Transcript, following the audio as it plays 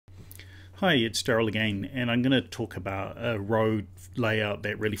Hi, it's Daryl again, and I'm going to talk about a road layout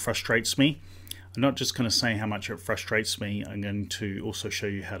that really frustrates me. I'm not just going to say how much it frustrates me, I'm going to also show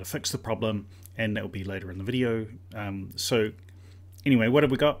you how to fix the problem, and that will be later in the video. So anyway, what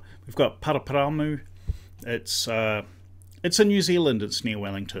have we got? We've got Paraparaumu. It's in New Zealand, it's near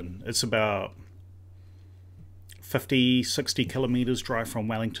Wellington. It's about 50-60 kilometres drive from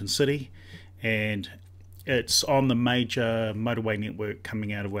Wellington City, and it's on the major motorway network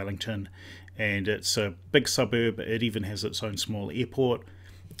coming out of Wellington, and it's a big suburb. It even has its own small airport.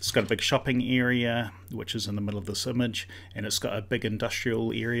 It's got a big shopping area, which is in the middle of this image, and it's got a big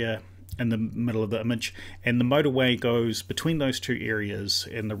industrial area in the middle of the image, and the motorway goes between those two areas,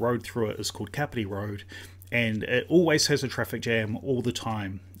 and the road through it is called Kapiti Road, and it always has a traffic jam all the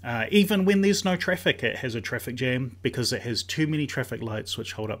time. Even when there's no traffic, it has a traffic jam because it has too many traffic lights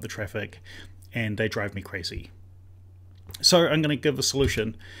which hold up the traffic, and they drive me crazy. So I'm going to give a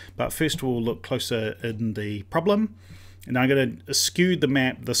solution, but first we'll look closer in the problem, and I'm going to skew the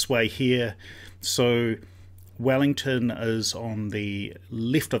map this way here. So Wellington is on the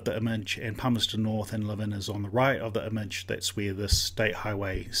left of the image, and Palmerston North and Levin is on the right of the image. That's where the State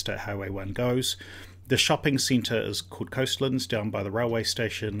Highway 1 goes. The shopping centre is called Coastlands, down by the railway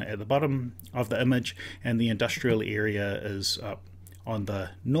station at the bottom of the image, and the industrial area is up on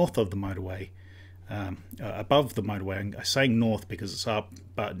the north of the motorway, above the motorway. I'm saying north because it's up,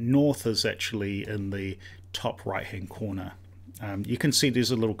 but north is actually in the top right hand corner. You can see there's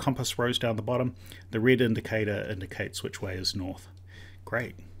a little compass rose down the bottom. The red indicator indicates which way is north.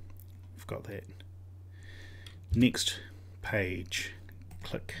 Great, we've got that. Next page,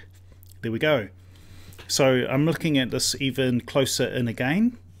 click. There we go. So I'm looking at this even closer in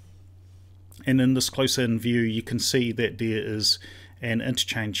again, and in this closer in view you can see that there is an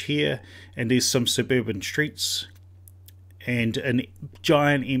interchange here, and there's some suburban streets and a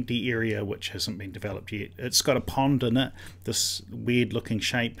giant empty area which hasn't been developed yet. It's got a pond in it. This weird looking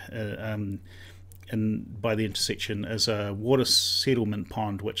shape and by the intersection is a water settlement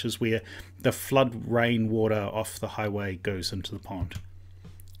pond, which is where the flood rain water off the highway goes into the pond.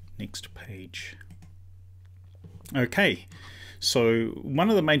 Next page. Okay, so one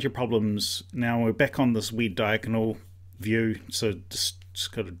of the major problems, now we're back on this weird diagonal view, so this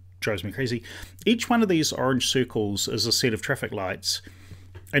kind of drives me crazy. Each one of these orange circles is a set of traffic lights,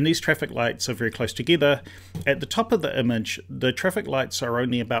 and these traffic lights are very close together. At the top of the image, the traffic lights are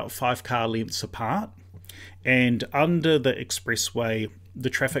only about 5 car lengths apart, and under the expressway the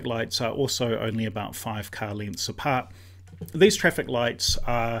traffic lights are also only about 5 car lengths apart. These traffic lights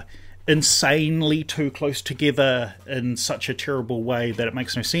are insanely too close together in such a terrible way that it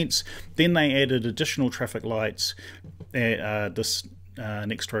makes no sense. Then they added additional traffic lights at this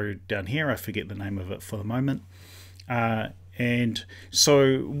next road down here. I forget the name of it for the moment. And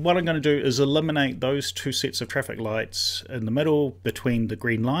so what I'm going to do is eliminate those two sets of traffic lights in the middle between the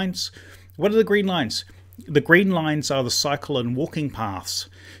green lines. What are the green lines? The green lines are the cycle and walking paths.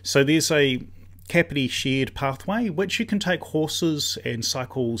 So there's a Kapiti shared pathway which you can take horses and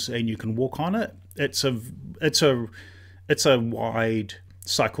cycles and you can walk on it. It's a wide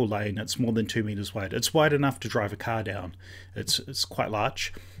cycle lane. It's more than 2 meters wide. It's wide enough to drive a car down. It's quite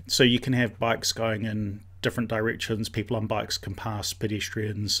large, so you can have bikes going in different directions. People on bikes can pass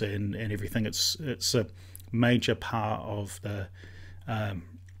pedestrians and everything. It's a major part of the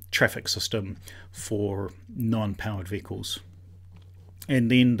traffic system for non-powered vehicles.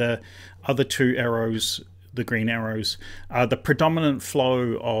 And then the other two arrows, the green arrows, are the predominant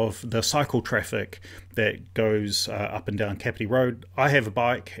flow of the cycle traffic that goes up and down Kapiti Road. I have a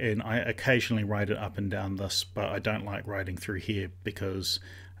bike and I occasionally ride it up and down this, but I don't like riding through here because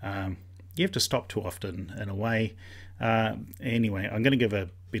you have to stop too often in a way. Anyway, I'm going to give a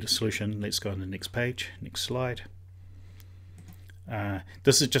better solution. Let's go on the next page, next slide.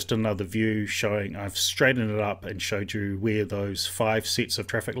 This is just another view showing, I've straightened it up and showed you where those 5 sets of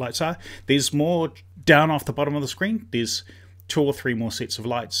traffic lights are. There's more down off the bottom of the screen. There's 2 or 3 more sets of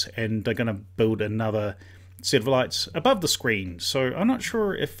lights, and they're going to build another set of lights above the screen. So I'm not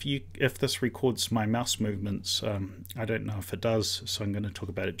sure if this records my mouse movements. I don't know if it does, so I'm going to talk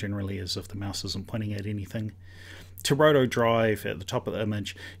about it generally as if the mouse isn't pointing at anything. Toroto Drive at the top of the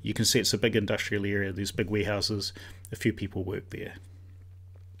image, you can see it's a big industrial area. There's big warehouses, a few people work there.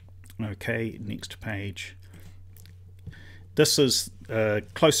 Okay, next page. This is a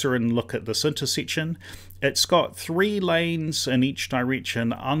closer in look at this intersection. It's got 3 lanes in each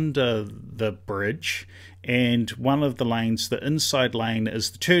direction under the bridge, and one of the lanes, the inside lane,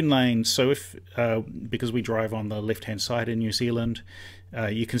 is the turn lane. So if because we drive on the left hand side in New Zealand,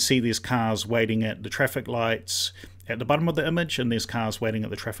 you can see there's cars waiting at the traffic lights, at the bottom of the image, and there's cars waiting at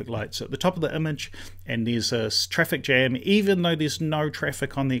the traffic lights at the top of the image, and there's a traffic jam even though there's no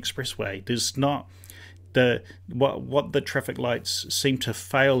traffic on the expressway. There's not what the traffic lights seem to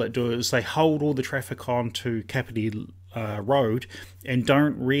fail at doing is they hold all the traffic on to Kapiti Road and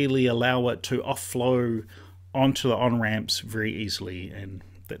don't really allow it to offlow onto the on-ramps very easily, and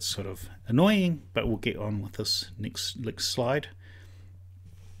that's sort of annoying, but we'll get on with this next slide.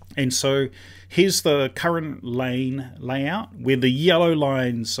 And so here's the current lane layout, where the yellow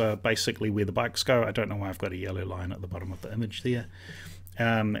lines are basically where the bikes go. I don't know why I've got a yellow line at the bottom of the image there.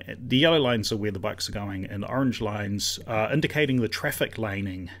 The yellow lines are where the bikes are going, and the orange lines are indicating the traffic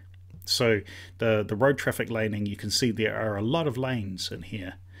laning. So the road traffic laning, you can see there are a lot of lanes in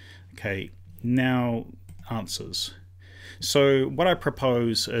here. Okay, now answers. So what I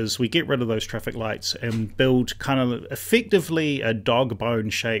propose is we get rid of those traffic lights and build kind of effectively a dog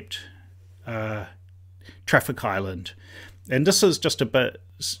bone shaped traffic island. And this is just a bit,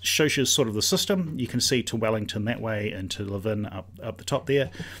 shows you sort of the system. You can see to Wellington that way and to Levin up the top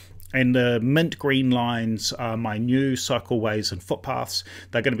there. And the mint green lines are my new cycleways and footpaths.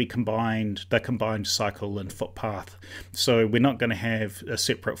 They're going to be combined. They're combined cycle and footpath. So we're not going to have a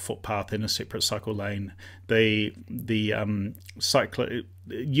separate footpath and a separate cycle lane. You'd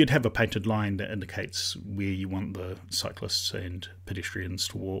have a painted line that indicates where you want the cyclists and pedestrians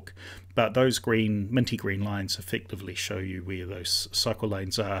to walk. But those green, minty green lines effectively show you where those cycle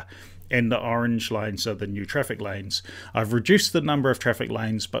lanes are. And the orange lines are the new traffic lanes. I've reduced the number of traffic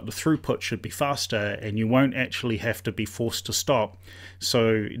lanes, but the throughput should be faster, and you won't actually have to be forced to stop.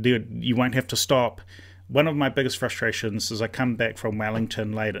 So you won't have to stop. One of my biggest frustrations is I come back from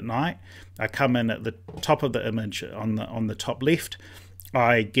Wellington late at night. I come in at the top of the image on the top left.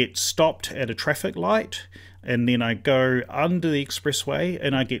 I get stopped at a traffic light, and then I go under the expressway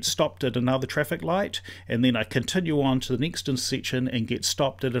and I get stopped at another traffic light, and then I continue on to the next intersection and get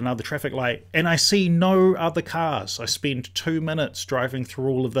stopped at another traffic light, and I see no other cars. I spend 2 minutes driving through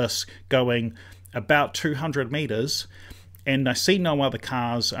all of this, going about 200 meters, and I see no other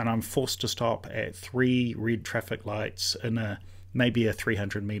cars, and I'm forced to stop at 3 red traffic lights in maybe a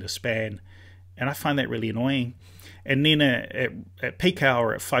 300 meter span, and I find that really annoying. And then at peak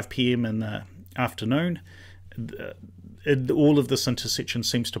hour at 5 p.m. in the afternoon, all of this intersection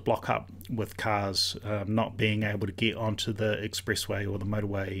seems to block up with cars not being able to get onto the expressway or the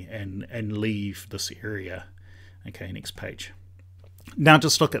motorway and leave this area. Okay, next page. Now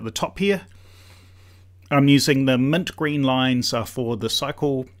just look at the top here. I'm using the mint green lines for the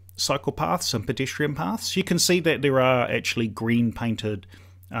cycle paths and pedestrian paths. You can see that there are actually green painted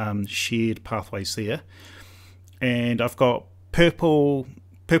shared pathways there. And I've got purple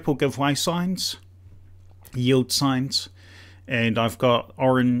give way signs, yield signs, and I've got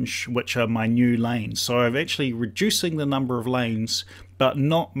orange, which are my new lanes. So I'm actually reducing the number of lanes, but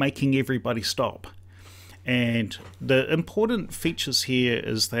not making everybody stop. And the important features here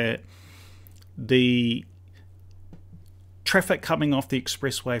is that the traffic coming off the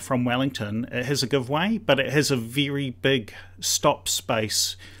expressway from Wellington, it has a give way, but it has a very big stop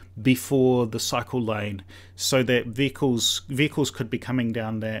space before the cycle lane, so that vehicles could be coming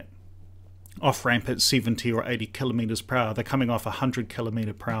down that off ramp at 70 or 80 kilometers per hour. They're coming off a 100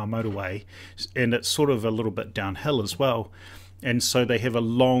 kilometer per hour motorway, and it's sort of a little bit downhill as well, and so they have a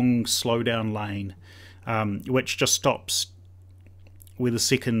long slowdown lane which just stops where the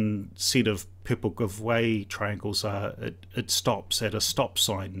second set of purple give way triangles are. It stops at a stop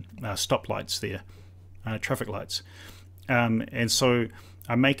sign, stop lights there, traffic lights, and so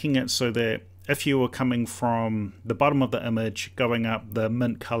I'm making it so that if you were coming from the bottom of the image going up the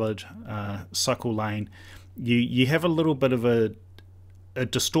mint coloured cycle lane, you have a little bit of a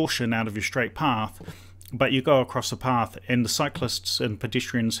distortion out of your straight path, but you go across the path and the cyclists and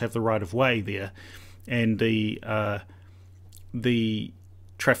pedestrians have the right of way there, and the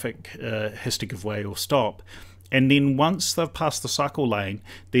traffic has to give way or stop. And then once they've passed the cycle lane,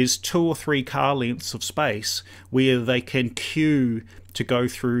 there's 2 or 3 car lengths of space where they can queue to go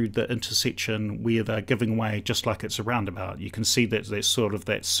through the intersection where they're giving way, just like it's a roundabout. You can see that there's sort of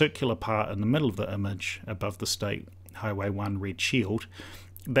that circular part in the middle of the image above the State Highway 1 red shield.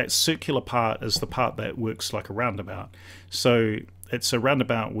 That circular part is the part that works like a roundabout. So it's a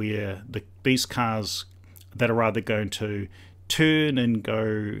roundabout where these cars that are either going to turn and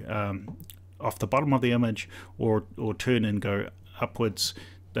go off the bottom of the image or turn and go upwards,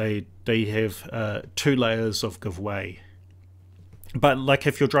 they have 2 layers of give way. But like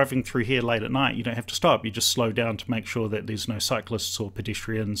if you're driving through here late at night, you don't have to stop. You just slow down to make sure that there's no cyclists or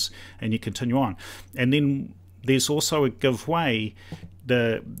pedestrians, and you continue on. And then there's also a give way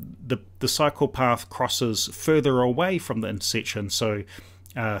the cycle path crosses further away from the intersection, so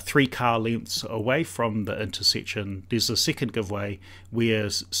 3 car lengths away from the intersection there's a second giveaway where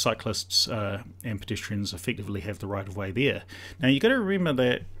cyclists and pedestrians effectively have the right of way there. Now you've got to remember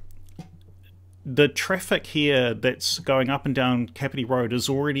that the traffic here that's going up and down Kapiti Road is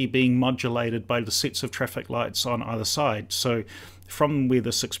already being modulated by the sets of traffic lights on either side. So from where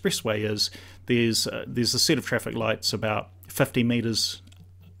this expressway is, there's a set of traffic lights about 50 metres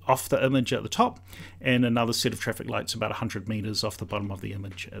off the image at the top, and another set of traffic lights about 100 metres off the bottom of the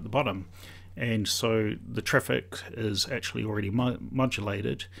image at the bottom. And so the traffic is actually already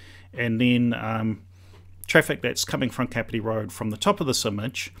modulated. And then traffic that's coming from Kapiti Road from the top of this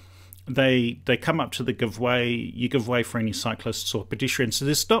image, they come up to the giveaway. You give way for any cyclists or pedestrians. So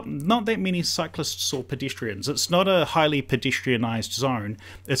there's not that many cyclists or pedestrians. It's not a highly pedestrianised zone.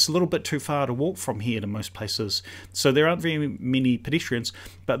 It's a little bit too far to walk from here to most places. So there aren't very many pedestrians,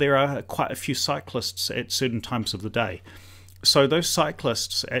 but there are quite a few cyclists at certain times of the day. So those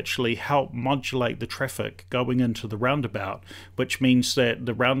cyclists actually help modulate the traffic going into the roundabout, which means that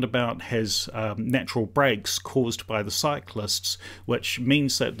the roundabout has natural breaks caused by the cyclists, which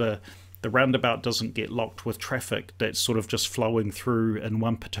means that the roundabout doesn't get locked with traffic that's sort of just flowing through in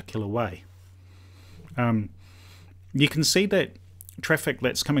one particular way. You can see that traffic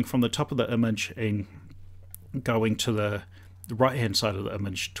that's coming from the top of the image and going to the right-hand side of the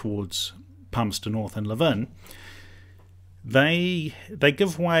image towards Palmerston North and Levin, they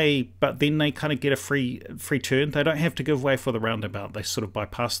give way, but then they kind of get a free turn. They don't have to give way for the roundabout. They sort of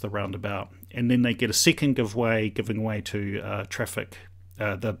bypass the roundabout, and then they get a second giving way to traffic,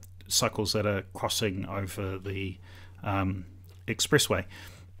 the cycles that are crossing over the expressway.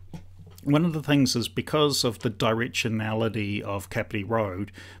 One of the things is because of the directionality of Kapiti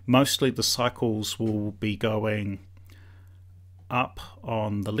Road, mostly the cycles will be going up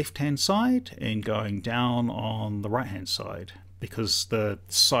on the left hand side and going down on the right hand side, because the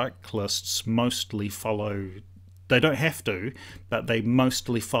cyclists mostly follow, they don't have to, but they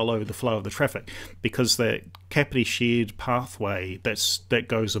mostly follow the flow of the traffic, because the Kapiti shared pathway that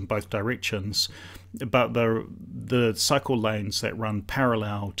goes in both directions, but the cycle lanes that run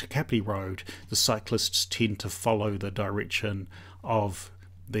parallel to Kapiti Road, the cyclists tend to follow the direction of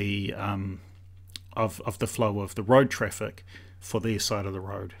the flow of the road traffic for their side of the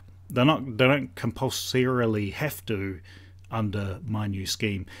road. They don't compulsorily have to under my new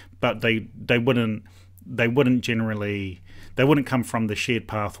scheme, but they wouldn't come from the shared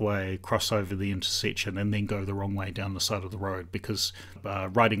pathway, cross over the intersection, and then go the wrong way down the side of the road, because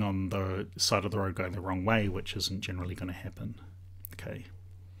riding on the side of the road going the wrong way, which isn't generally going to happen. Okay.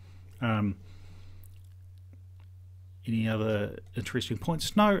 Any other interesting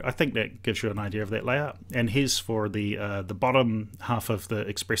points? No, I think that gives you an idea of that layout. And here's for the bottom half of the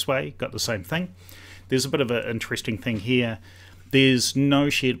expressway, got the same thing. There's a bit of an interesting thing here. There's no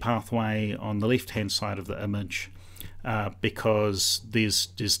shared pathway on the left-hand side of the image because there's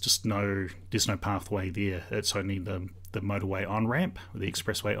no pathway there. It's only the motorway on-ramp, the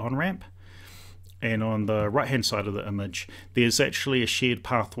expressway on-ramp. And on the right-hand side of the image, there's actually a shared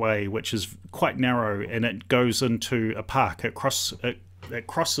pathway which is quite narrow, and it goes into a park. It crosses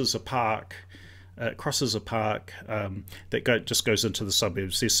a park. It crosses a park that just goes into the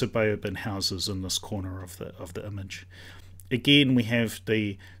suburbs. There's suburban houses in this corner of the image. Again, we have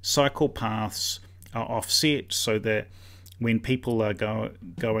the cycle paths are offset so that when people are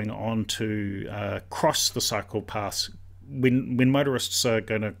going on to cross the cycle paths, when motorists are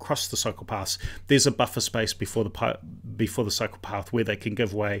going to cross the cycle paths, there's a buffer space before the cycle path where they can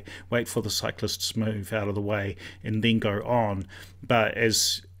give way, wait for the cyclists to move out of the way, and then go on. But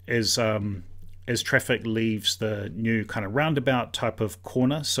as traffic leaves the new kind of roundabout type of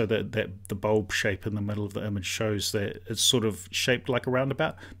corner, so that the bulb shape in the middle of the image shows that it's sort of shaped like a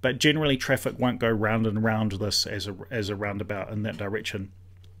roundabout, but generally traffic won't go round and round this as a roundabout in that direction.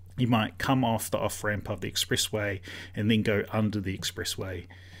 You might come off the off-ramp of the expressway and then go under the expressway,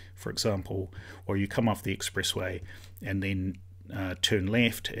 for example, or you come off the expressway and then turn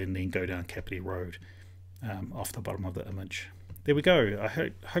left and then go down Kapiti Road off the bottom of the image. There we go. I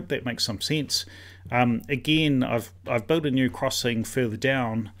hope that makes some sense. Again, I've built a new crossing further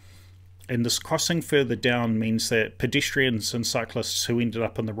down, and this crossing further down means that pedestrians and cyclists who ended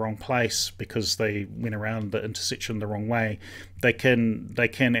up in the wrong place because they went around the intersection the wrong way, they can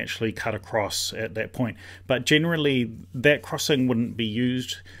actually cut across at that point. But generally, that crossing wouldn't be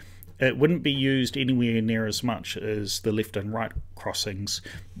used. It wouldn't be used anywhere near as much as the left and right crossings,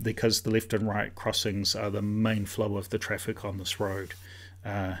 because the left and right crossings are the main flow of the traffic on this road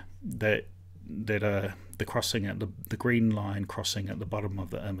that the crossing at the green line crossing at the bottom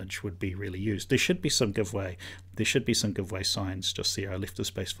of the image would be really used. There should be some giveaway. There should be some giveaway signs just there. I left the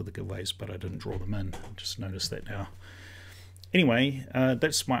space for the giveaways, but I didn't draw them in. I just noticed that now. Anyway,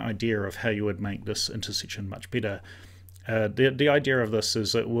 that's my idea of how you would make this intersection much better. The idea of this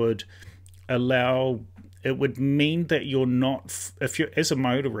is it would mean that you're not, if you're as a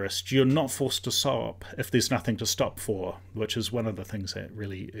motorist, you're not forced to stop if there's nothing to stop for, which is one of the things that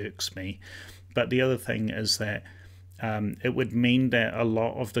really irks me. But the other thing is that it would mean that a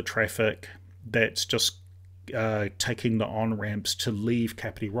lot of the traffic that's just taking the on-ramps to leave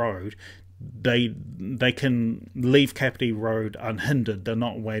Kapiti Road, they can leave Kapiti Road unhindered. They're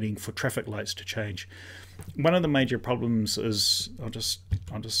not waiting for traffic lights to change. One of the major problems is, I'll just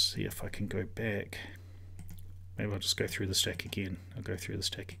see if I can go back. Maybe I'll just go through the stack again. I'll go through the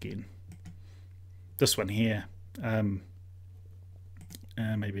stack again. This one here.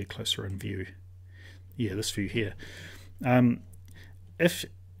 Maybe a closer in view. Yeah, this view here. If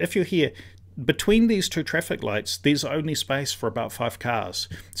you're here, between these two traffic lights, there's only space for about 5 cars.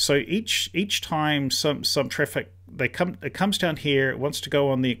 So each time some traffic, it comes down here, it wants to go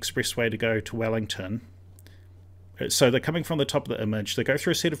on the expressway to go to Wellington. So they're coming from the top of the image, they go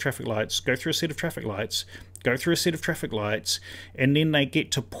through a set of traffic lights, go through a set of traffic lights, go through a set of traffic lights, and then they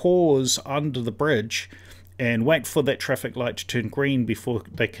get to pause under the bridge and wait for that traffic light to turn green before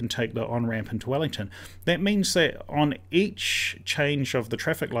they can take the on-ramp into Wellington. That means that on each change of the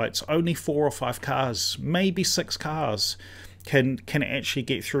traffic lights, only 4 or 5 cars, maybe 6 cars, can actually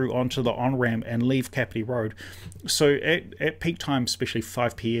get through onto the on-ramp and leave Kapiti Road. So at peak time, especially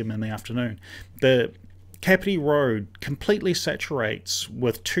 5 PM in the afternoon, the Kapiti Road completely saturates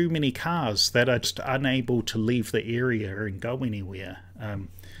with too many cars that are just unable to leave the area and go anywhere.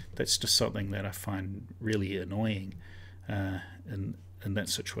 That's just something that I find really annoying in that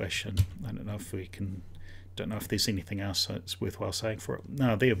situation. I don't know if there's anything else that's worthwhile saying for it.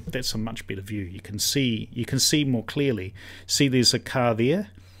 No, that's a much better view. You can see more clearly. See, there's a car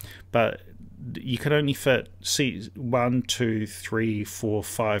there, but you can only fit 1, 2, 3, 4,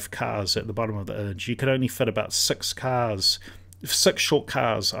 5 cars at the bottom of the image. You could only fit about 6 short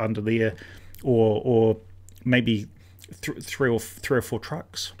cars under there, or maybe three or 4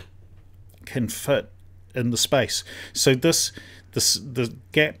 trucks can fit in the space. So the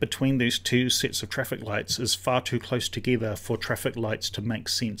gap between these two sets of traffic lights is far too close together for traffic lights to make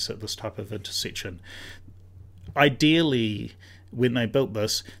sense at this type of intersection. Ideally, when they built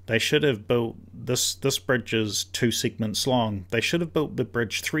this, they should have built this bridge is 2 segments long. They should have built the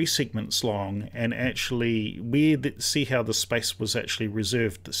bridge 3 segments long, and actually see how the space was actually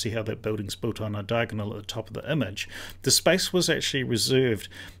reserved. See how that building's built on a diagonal at the top of the image. The space was actually reserved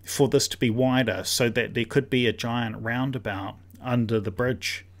for this to be wider, so that there could be a giant roundabout under the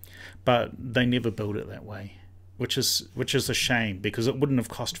bridge, but they never built it that way. Which is a shame, because it wouldn't have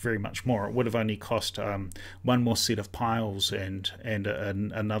cost very much more. It would have only cost 1 more set of piles and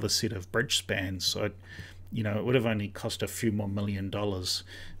another set of bridge spans. So, it would have only cost a few more $1 million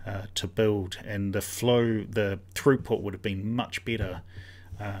to build, and the throughput would have been much better.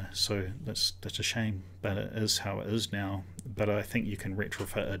 So that's a shame, but it is how it is now. But I think you can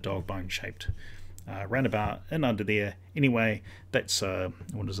retrofit a dog bone shaped roundabout in under there. Anyway, that's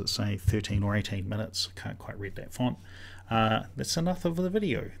what does it say, 13 or 18 minutes. I can't quite read that font. That's enough of the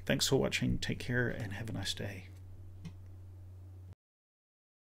video. Thanks for watching. Take care and have a nice day.